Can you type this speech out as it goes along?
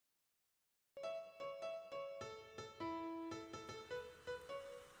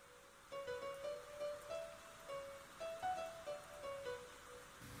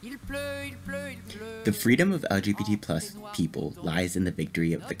The freedom of LGBT plus people lies in the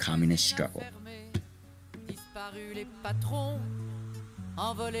victory of the communist struggle.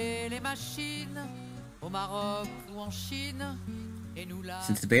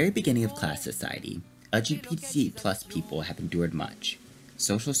 Since the very beginning of class society, LGBT plus people have endured much.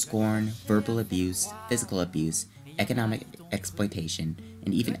 Social scorn, verbal abuse, physical abuse, economic exploitation,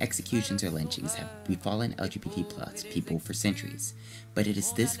 and even executions or lynchings have befallen LGBT plus people for centuries. But it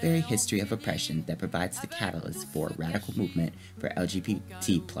is this very history of oppression that provides the catalyst for a radical movement for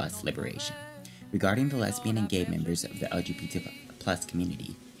LGBT plus liberation. Regarding the lesbian and gay members of the LGBT plus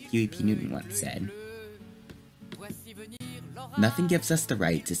community, Huey P. Newton once said, "Nothing gives us the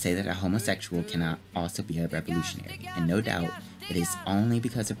right to say that a homosexual cannot also be a revolutionary, and no doubt it is only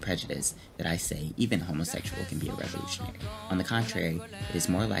because of prejudice that I say even a homosexual can be a revolutionary. On the contrary, it is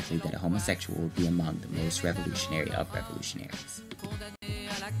more likely that a homosexual will be among the most revolutionary of revolutionaries."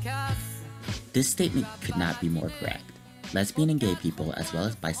 This statement could not be more correct. Lesbian and gay people, as well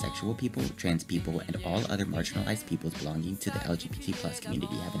as bisexual people, trans people, and all other marginalized peoples belonging to the LGBT plus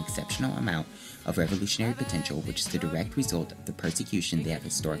community have an exceptional amount of revolutionary potential, which is the direct result of the persecution they have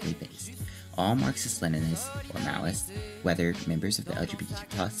historically faced. All Marxist-Leninists or Maoists, whether members of the LGBT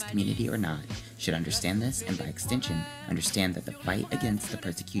plus community or not, should understand this, and by extension, understand that the fight against the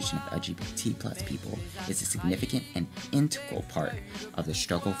persecution of LGBT plus people is a significant and integral part of the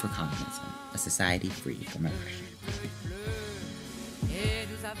struggle for communism, a society free from oppression.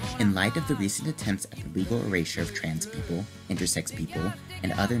 In light of the recent attempts at the legal erasure of trans people, intersex people,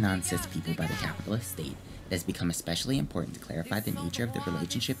 and other non-cis people by the capitalist state, it has become especially important to clarify the nature of the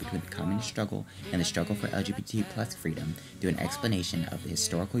relationship between the communist struggle and the struggle for LGBT plus freedom through an explanation of the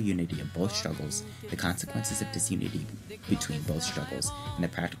historical unity of both struggles, the consequences of disunity between both struggles, and the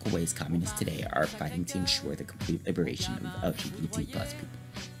practical ways communists today are fighting to ensure the complete liberation of LGBT plus people.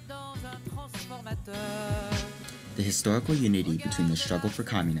 The historical unity between the struggle for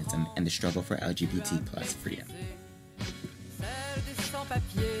communism and the struggle for LGBT plus freedom.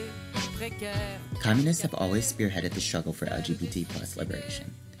 Communists have always spearheaded the struggle for LGBT plus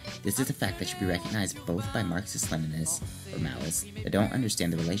liberation. This is a fact that should be recognized both by Marxist-Leninists or Maoists that don't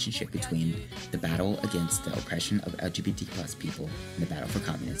understand the relationship between the battle against the oppression of LGBT plus people and the battle for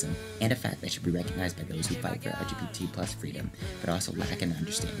communism, and a fact that should be recognized by those who fight for LGBT plus freedom but also lack an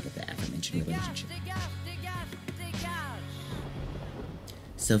understanding of the aforementioned relationship.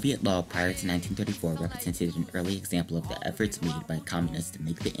 Soviet law prior to 1934 represented an early example of the efforts made by communists to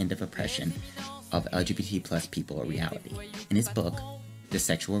make the end of oppression of LGBT plus people a reality. In his book, The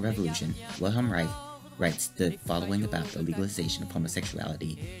Sexual Revolution, Wilhelm Reich writes the following about the legalization of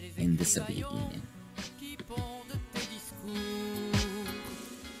homosexuality in the Soviet Union.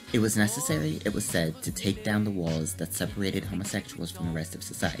 It was necessary, it was said, to take down the walls that separated homosexuals from the rest of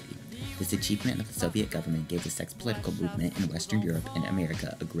society. This achievement of the Soviet government gave the sex political movement in Western Europe and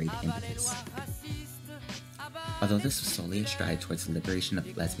America a great impetus. Although this was solely a stride towards the liberation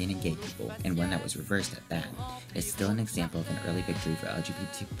of lesbian and gay people, and one that was reversed at that, it is still an example of an early victory for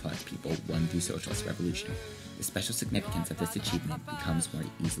LGBT plus people won through socialist revolution. The special significance of this achievement becomes more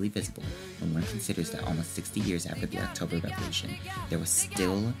easily visible when one considers that almost 60 years after the October Revolution, there was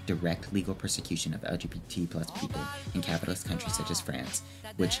still direct legal persecution of LGBT plus people in capitalist countries such as France,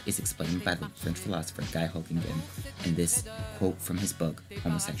 which is explained by the French philosopher Guy Hocquenghem in this quote from his book,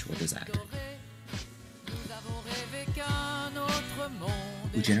 Homosexual Desire.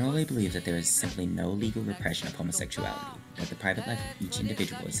 We generally believe that there is simply no legal repression of homosexuality, that the private life of each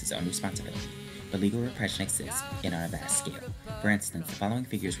individual is his own responsibility, but legal repression exists on a vast scale. For instance, the following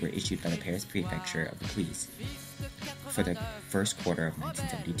figures were issued by the Paris Prefecture of the Police for the first quarter of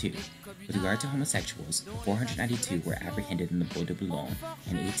 1972. With regard to homosexuals, 492 were apprehended in the Bois de Boulogne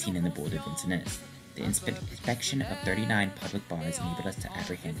and 18 in the Bois de Vincennes. The inspection of 39 public bars enabled us to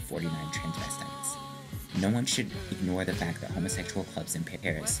apprehend 49 transvestites. No one should ignore the fact that homosexual clubs in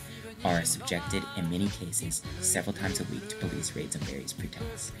Paris are subjected, in many cases, several times a week to police raids on various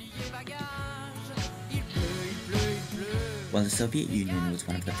pretexts. While the Soviet Union was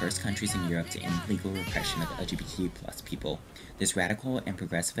one of the first countries in Europe to end legal repression of LGBT plus people, this radical and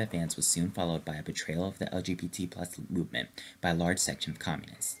progressive advance was soon followed by a betrayal of the LGBT plus movement by a large section of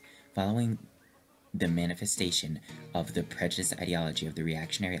communists. Following the manifestation of the prejudice ideology of the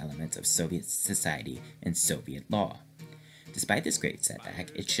reactionary elements of Soviet society and Soviet law. Despite this great setback,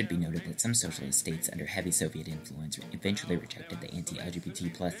 it should be noted that some socialist states under heavy Soviet influence eventually rejected the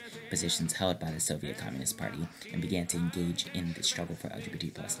anti-LGBT plus positions held by the Soviet Communist Party and began to engage in the struggle for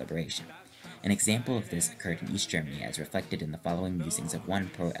LGBT plus liberation. An example of this occurred in East Germany, as reflected in the following musings of one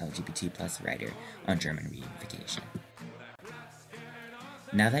pro-LGBT plus writer on German reunification.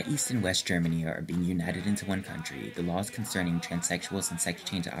 Now that East and West Germany are being united into one country, the laws concerning transsexuals and sex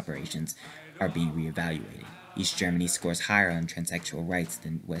change operations are being reevaluated. East Germany scores higher on transsexual rights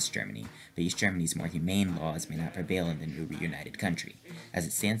than West Germany, but East Germany's more humane laws may not prevail in the new reunited country. As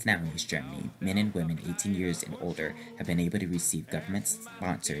it stands now in East Germany, men and women 18 years and older have been able to receive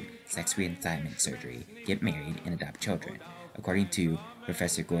government-sponsored sex reassignment surgery, get married, and adopt children. According to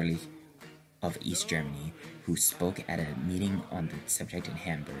Professor Gorlich of East Germany, who spoke at a meeting on the subject in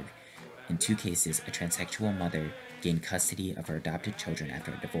Hamburg, in 2 cases, a transsexual mother gained custody of her adopted children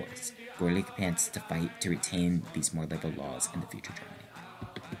after a divorce. Gorlich plans to fight to retain these more liberal laws in the future Germany.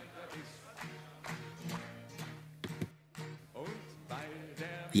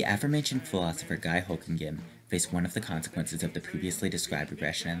 The aforementioned philosopher Guy Hocquenghem faced one of the consequences of the previously described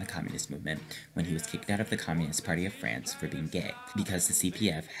regression in the communist movement when he was kicked out of the Communist Party of France for being gay, because the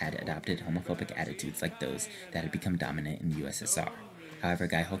CPF had adopted homophobic attitudes like those that had become dominant in the USSR. However,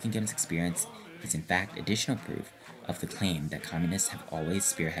 Guy Hocquenghem's experience is in fact additional proof of the claim that communists have always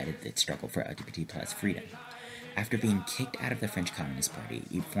spearheaded the struggle for LGBT+ freedom. After being kicked out of the French Communist Party,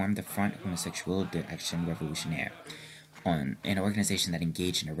 he formed the Front Homosexuel d'Action Révolutionnaire, an organization that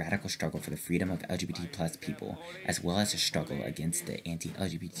engaged in a radical struggle for the freedom of LGBT+ people, as well as a struggle against the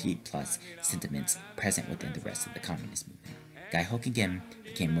anti-LGBT+ sentiments present within the rest of the communist movement. Guy Hocquenghem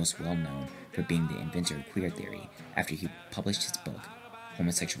became most well known for being the inventor of queer theory after he published his book,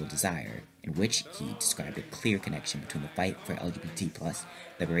 Homosexual Desire, in which he described a clear connection between the fight for LGBT+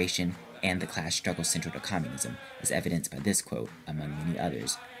 liberation and the class struggle central to communism, as evidenced by this quote, among many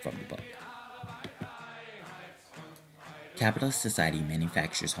others, from the book. Capitalist society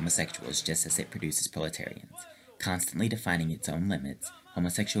manufactures homosexuals just as it produces proletarians. Constantly defining its own limits,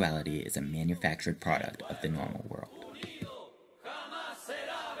 homosexuality is a manufactured product of the normal world.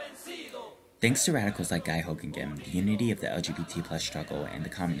 Thanks to radicals like Guy Hocquenghem, the unity of the LGBT+ struggle and the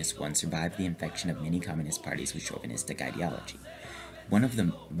communist one survived the infection of many communist parties with chauvinistic ideology. One of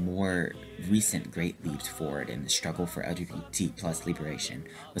the more recent great leaps forward in the struggle for LGBT+ liberation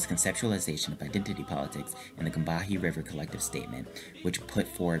was conceptualization of identity politics in the Combahee River Collective Statement, which put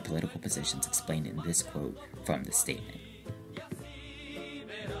forward political positions explained in this quote from the statement.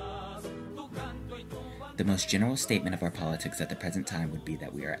 The most general statement of our politics at the present time would be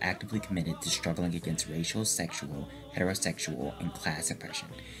that we are actively committed to struggling against racial, sexual, heterosexual, and class oppression,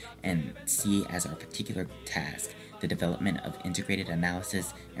 and see as our particular task the development of integrated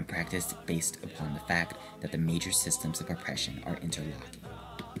analysis and practice based upon the fact that the major systems of oppression are interlocking.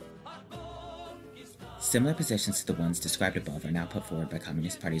 Similar positions to the ones described above are now put forward by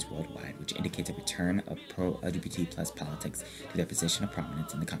communist parties worldwide, which indicates a return of pro-LGBT+ politics to their position of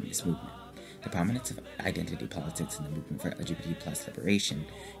prominence in the communist movement. The prominence of identity politics in the movement for LGBT+ liberation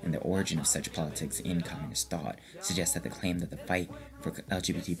and the origin of such politics in communist thought suggests that the claim that the fight for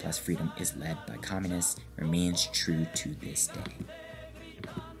LGBT+ freedom is led by communists remains true to this day.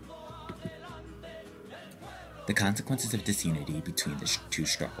 The consequences of disunity between the two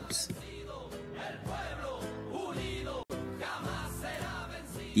struggles.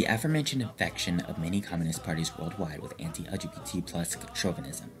 The aforementioned infection of many communist parties worldwide with anti-LGBT+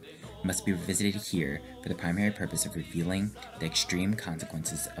 chauvinism must be revisited here for the primary purpose of revealing the extreme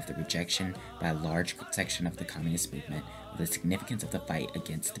consequences of the rejection by a large section of the communist movement of the significance of the fight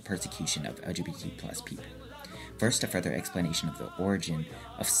against the persecution of LGBT+ people. First, a further explanation of the origin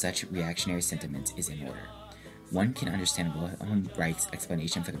of such reactionary sentiments is in order. One can understand Wilhelm Reich's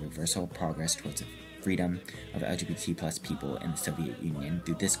explanation for the reversal of progress towards the freedom of LGBT+ people in the Soviet Union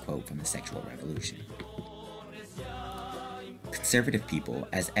through this quote from the Sexual Revolution. Conservative people,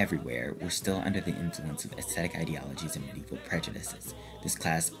 as everywhere, were still under the influence of aesthetic ideologies and medieval prejudices. This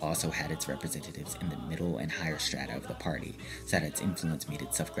class also had its representatives in the middle and higher strata of the party, so that its influence made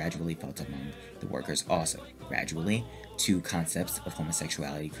itself gradually felt among the workers also. Gradually, 2 concepts of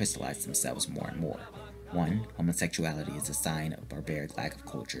homosexuality crystallized themselves more and more. 1. Homosexuality is a sign of barbaric lack of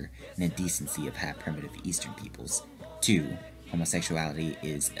culture and indecency of half-primitive Eastern peoples. 2. Homosexuality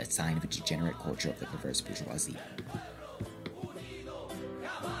is a sign of a degenerate culture of the perverse bourgeoisie.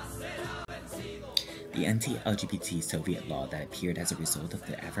 The anti-LGBT Soviet law that appeared as a result of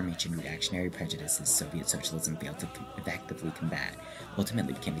the aforementioned reactionary prejudices Soviet socialism failed to effectively combat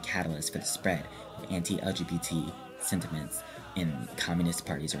ultimately became the catalyst for the spread of anti-LGBT sentiments in communist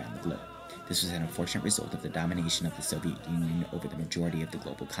parties around the globe. This was an unfortunate result of the domination of the Soviet Union over the majority of the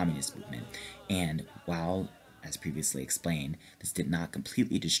global communist movement, and while, as previously explained, this did not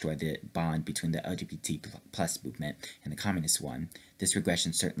completely destroy the bond between the LGBT+ movement and the communist one, this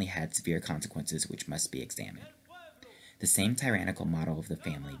regression certainly had severe consequences which must be examined. The same tyrannical model of the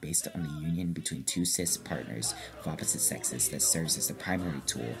family based on the union between two cis partners of opposite sexes that serves as the primary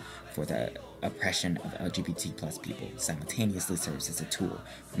tool for the oppression of LGBT plus people simultaneously serves as a tool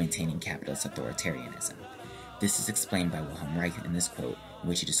for maintaining capitalist authoritarianism. This is explained by Wilhelm Reich in this quote, in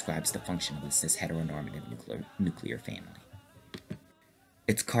which he describes the function of the cis heteronormative nuclear family.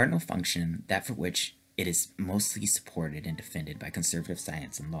 Its cardinal function, that for which it is mostly supported and defended by conservative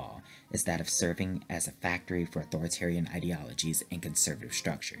science and law, is that of serving as a factory for authoritarian ideologies and conservative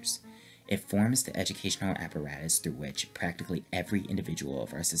structures. It forms the educational apparatus through which practically every individual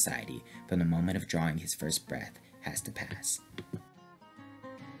of our society, from the moment of drawing his first breath, has to pass.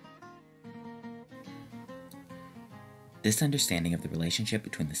 This understanding of the relationship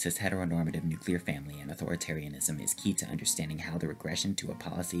between the cis-heteronormative nuclear family and authoritarianism is key to understanding how the regression to a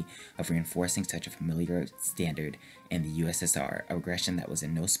policy of reinforcing such a familiar standard in the USSR, a regression that was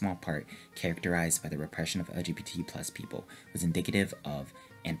in no small part characterized by the repression of LGBT plus people, was indicative of,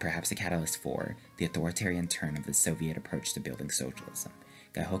 and perhaps a catalyst for, the authoritarian turn of the Soviet approach to building socialism.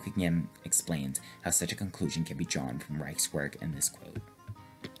 Guy Hocquenghem explains how such a conclusion can be drawn from Reich's work in this quote.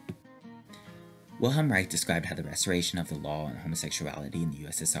 Wilhelm Reich described how the restoration of the law on homosexuality in the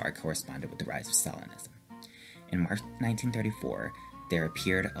USSR corresponded with the rise of Stalinism. In March 1934, there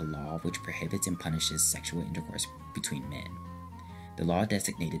appeared a law which prohibits and punishes sexual intercourse between men. The law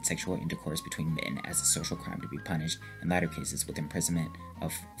designated sexual intercourse between men as a social crime to be punished, in latter cases with imprisonment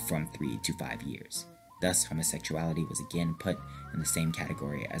of from 3 to 5 years. Thus, homosexuality was again put in the same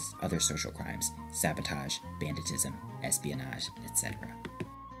category as other social crimes: sabotage, banditism, espionage, etc.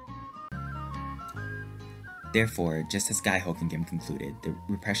 Therefore, just as Guy Hocquenghem concluded, the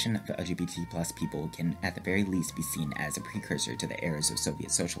repression of LGBT plus people can at the very least be seen as a precursor to the eras of Soviet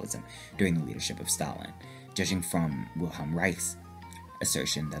socialism during the leadership of Stalin. Judging from Wilhelm Reich's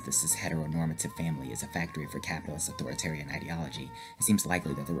assertion that the cis-heteronormative family is a factory for capitalist authoritarian ideology, it seems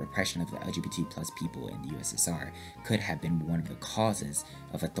likely that the repression of the LGBT plus people in the USSR could have been one of the causes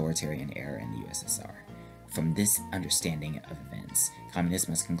of authoritarian era in the USSR. From this understanding of events, communists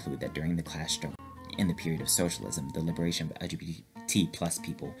must conclude that during the class struggle in the period of socialism, the liberation of LGBT plus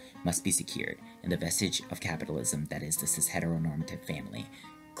people must be secured, and the vestige of capitalism, that is the cis-heteronormative family,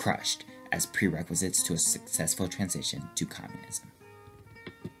 crushed as prerequisites to a successful transition to communism.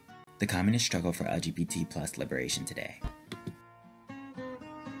 The communist struggle for LGBT plus liberation today.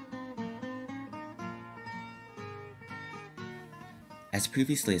 As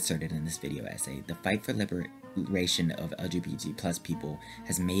previously asserted in this video essay, the fight for liberation of LGBT plus people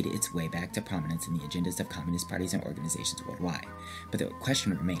has made its way back to prominence in the agendas of communist parties and organizations worldwide. But the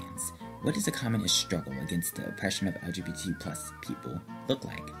question remains, what does a communist struggle against the oppression of LGBT plus people look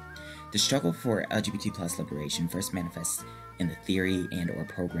like? The struggle for LGBT plus liberation first manifests in the theory and/or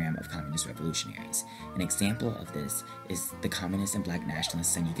program of communist revolutionaries. An example of this is the communist and black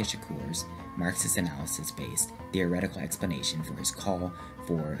nationalist Sanika Shakur's Marxist analysis-based theoretical explanation for his call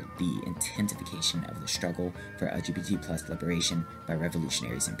for the intensification of the struggle for LGBT plus liberation by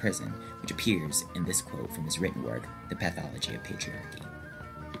revolutionaries in prison, which appears in this quote from his written work, The Pathology of Patriarchy.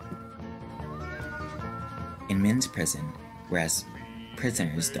 In men's prison, whereas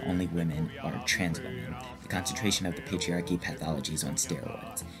prisoners, the only women, are trans women, the concentration of the patriarchy pathology is on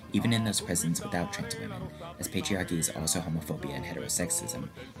steroids. Even in those prisons without trans women, as patriarchy is also homophobia and heterosexism,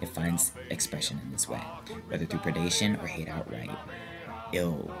 it finds expression in this way, whether through predation or hate outright.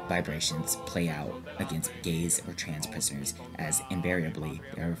 Ill vibrations play out against gays or trans prisoners, as invariably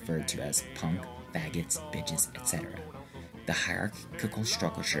they are referred to as punk, faggots, bitches, etc. The hierarchical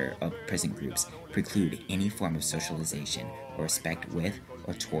structure of prison groups preclude any form of socialization or respect with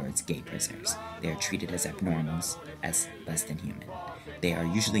or towards gay prisoners. They are treated as abnormals, as less than human. They are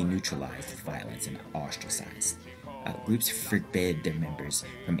usually neutralized with violence and ostracized. Groups forbid their members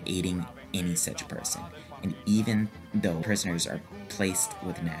from aiding any such person, and even though prisoners are placed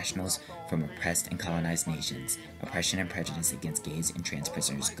with nationals from oppressed and colonized nations, oppression and prejudice against gays and trans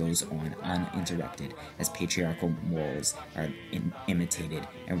prisoners goes on uninterrupted as patriarchal morals are imitated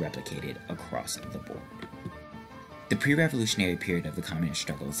and replicated across the board. The pre-revolutionary period of the communist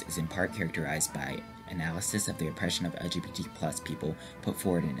struggles is in part characterized by analysis of the oppression of LGBT plus people put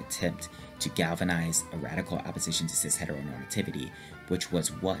forward in an attempt to galvanize a radical opposition to cis-heteronormativity, which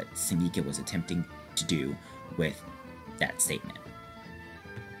was what Sanika was attempting to do with that statement.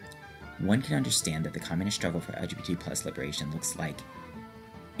 One can understand that the communist struggle for LGBT plus liberation looks like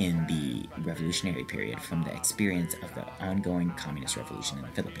in the revolutionary period from the experience of the ongoing communist revolution in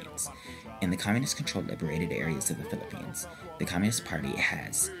the Philippines. In the communist-controlled liberated areas of the Philippines, the Communist Party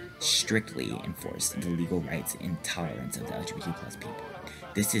has strictly enforced the legal rights and tolerance of the LGBT plus people.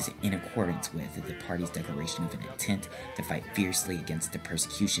 This is in accordance with the party's declaration of an intent to fight fiercely against the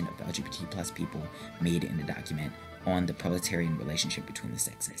persecution of LGBT+ people made in the document on the proletarian relationship between the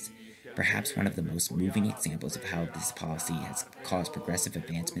sexes. Perhaps one of the most moving examples of how this policy has caused progressive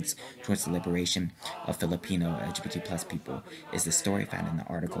advancements towards the liberation of Filipino LGBT+ people is the story found in the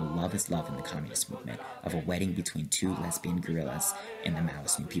article Love is Love in the Communist Movement of a wedding between two lesbian guerrillas in the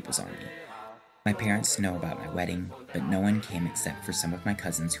Maoist New People's Army. My parents know about my wedding, but no one came except for some of my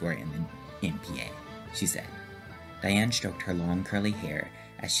cousins who are in the NPA, she said. Diane stroked her long curly hair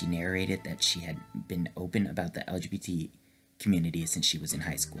as she narrated that she had been open about the LGBT community since she was in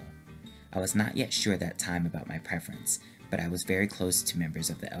high school. I was not yet sure at that time about my preference, but I was very close to members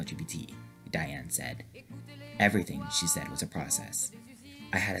of the LGBT, Diane said. Everything, she said, was a process.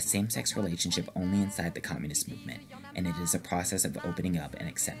 I had a same-sex relationship only inside the communist movement, and it is a process of opening up and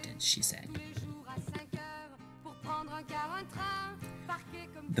acceptance, she said.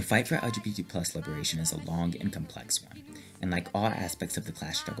 The fight for LGBT+ liberation is a long and complex one, and like all aspects of the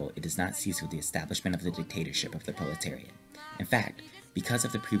class struggle, it does not cease with the establishment of the dictatorship of the proletariat. In fact, because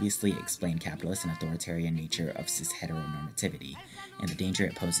of the previously explained capitalist and authoritarian nature of cis-heteronormativity and the danger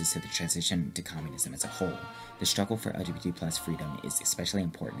it poses to the transition to communism as a whole, the struggle for LGBT+ freedom is especially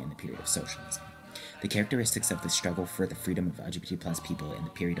important in the period of socialism. The characteristics of the struggle for the freedom of LGBT+ people in the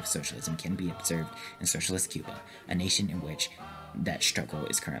period of socialism can be observed in socialist Cuba, a nation in which that struggle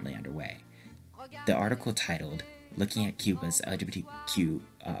is currently underway. The article titled Looking at Cuba's LGBTQ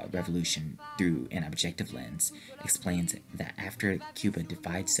Revolution Through an Objective Lens explains that after Cuba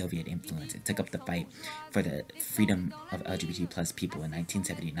defied Soviet influence and took up the fight for the freedom of LGBT+ people in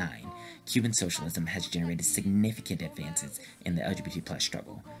 1979, Cuban socialism has generated significant advances in the LGBT+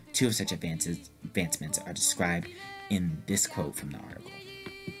 struggle. Two of such advancements are described in this quote from the article.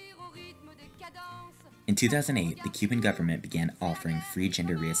 In 2008, the Cuban government began offering free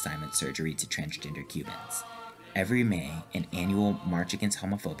gender reassignment surgery to transgender Cubans. Every May, an annual March Against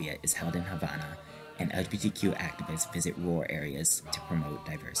Homophobia is held in Havana, and LGBTQ activists visit rural areas to promote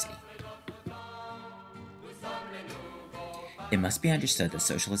diversity. It must be understood that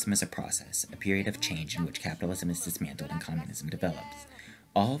socialism is a process, a period of change in which capitalism is dismantled and communism develops.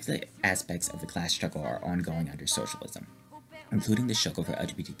 All of the aspects of the class struggle are ongoing under socialism, including the struggle for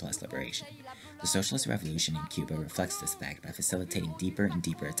LGBT+ liberation. The socialist revolution in Cuba reflects this fact by facilitating deeper and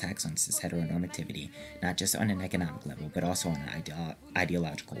deeper attacks on cis-heteronormativity, not just on an economic level, but also on an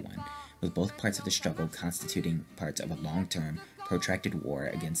ideological one, with both parts of the struggle constituting parts of a long-term, protracted war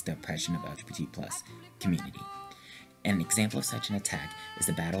against the oppression of LGBT+ community. An example of such an attack is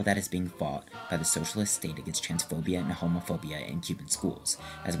the battle that is being fought by the socialist state against transphobia and homophobia in Cuban schools.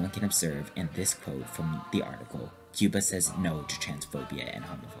 As one can observe in this quote from the article, Cuba says no to transphobia and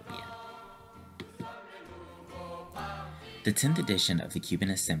homophobia. The 10th edition of the Cuban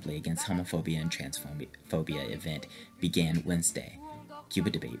Assembly Against Homophobia and Transphobia event began Wednesday,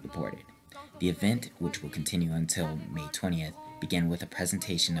 Cuba Debate reported. The event, which will continue until May 20th, began with a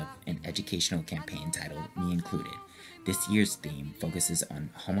presentation of an educational campaign titled Me Included. This year's theme focuses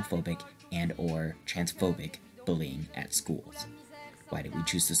on homophobic and/or transphobic bullying at schools. Why did we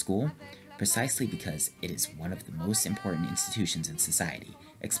choose the school? Precisely because it is one of the most important institutions in society,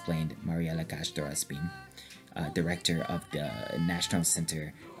 explained Mariela Castro-Aspin, director of the National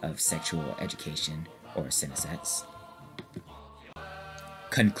Center of Sexual Education, or CENISEX.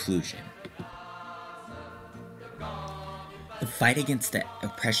 Conclusion. The fight against the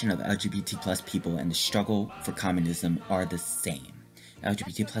oppression of LGBT+ people and the struggle for communism are the same.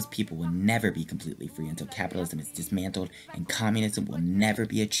 LGBT+ people will never be completely free until capitalism is dismantled, and communism will never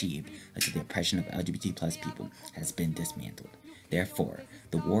be achieved until the oppression of LGBT+ people has been dismantled. Therefore,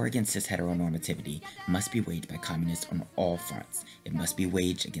 the war against cis-heteronormativity must be waged by communists on all fronts. It must be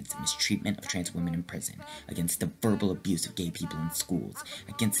waged against the mistreatment of trans women in prison, against the verbal abuse of gay people in schools,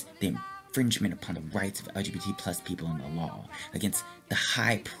 against the infringement upon the rights of LGBT+ people in the law, against the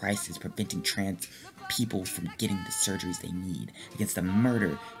high prices preventing trans people from getting the surgeries they need, against the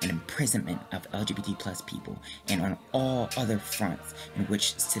murder and imprisonment of LGBT+ people, and on all other fronts in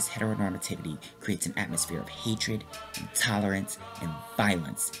which cis-heteronormativity creates an atmosphere of hatred, intolerance, and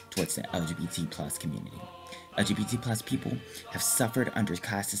violence towards the LGBT+ community. LGBT+ people have suffered under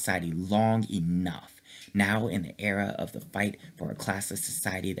class society long enough. Now, in the era of the fight for a classless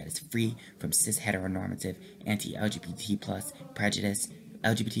society that is free from cis-heteronormative, anti-LGBT+ prejudice,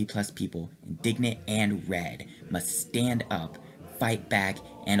 LGBT+ people, indignant and red, must stand up, fight back,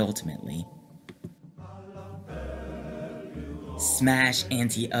 and ultimately smash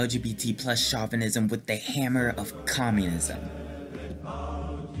anti-LGBT+ chauvinism with the hammer of communism.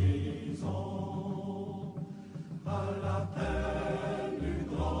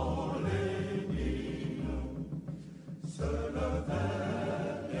 Turn of